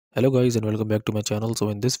Hello guys and welcome back to my channel. So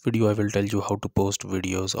in this video I will tell you how to post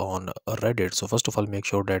videos on Reddit. So first of all, make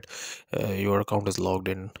sure that your account is logged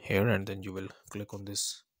in here, and then you will click on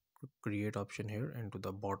this create option here, and to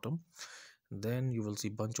the bottom then you will see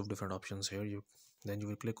bunch of different options here. You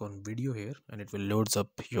will click on video here, and it will loads up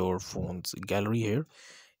your phone's gallery here.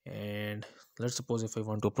 And let's suppose if I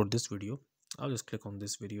want to upload this video, I'll just click on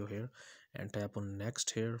this video here and tap on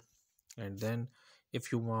next here. And then if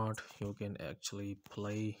you want, you can actually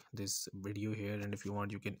play this video here, and if you want,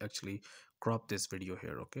 you can actually crop this video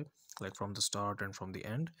here, okay, like from the start and from the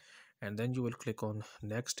end. And then you will click on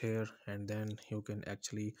next here, and then you can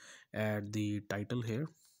actually add the title here,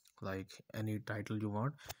 like any title you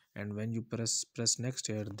want. And when you press next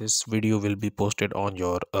here, this video will be posted on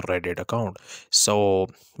your Reddit account. So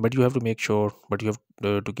but you have to make sure, but you have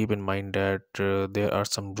to keep in mind that there are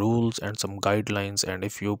some rules and some guidelines, and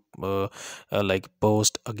if you like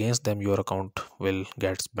post against them, your account will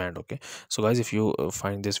get banned, okay. So guys, if you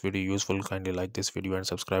find this video useful, kindly like this video and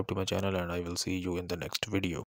subscribe to my channel, and I will see you in the next video.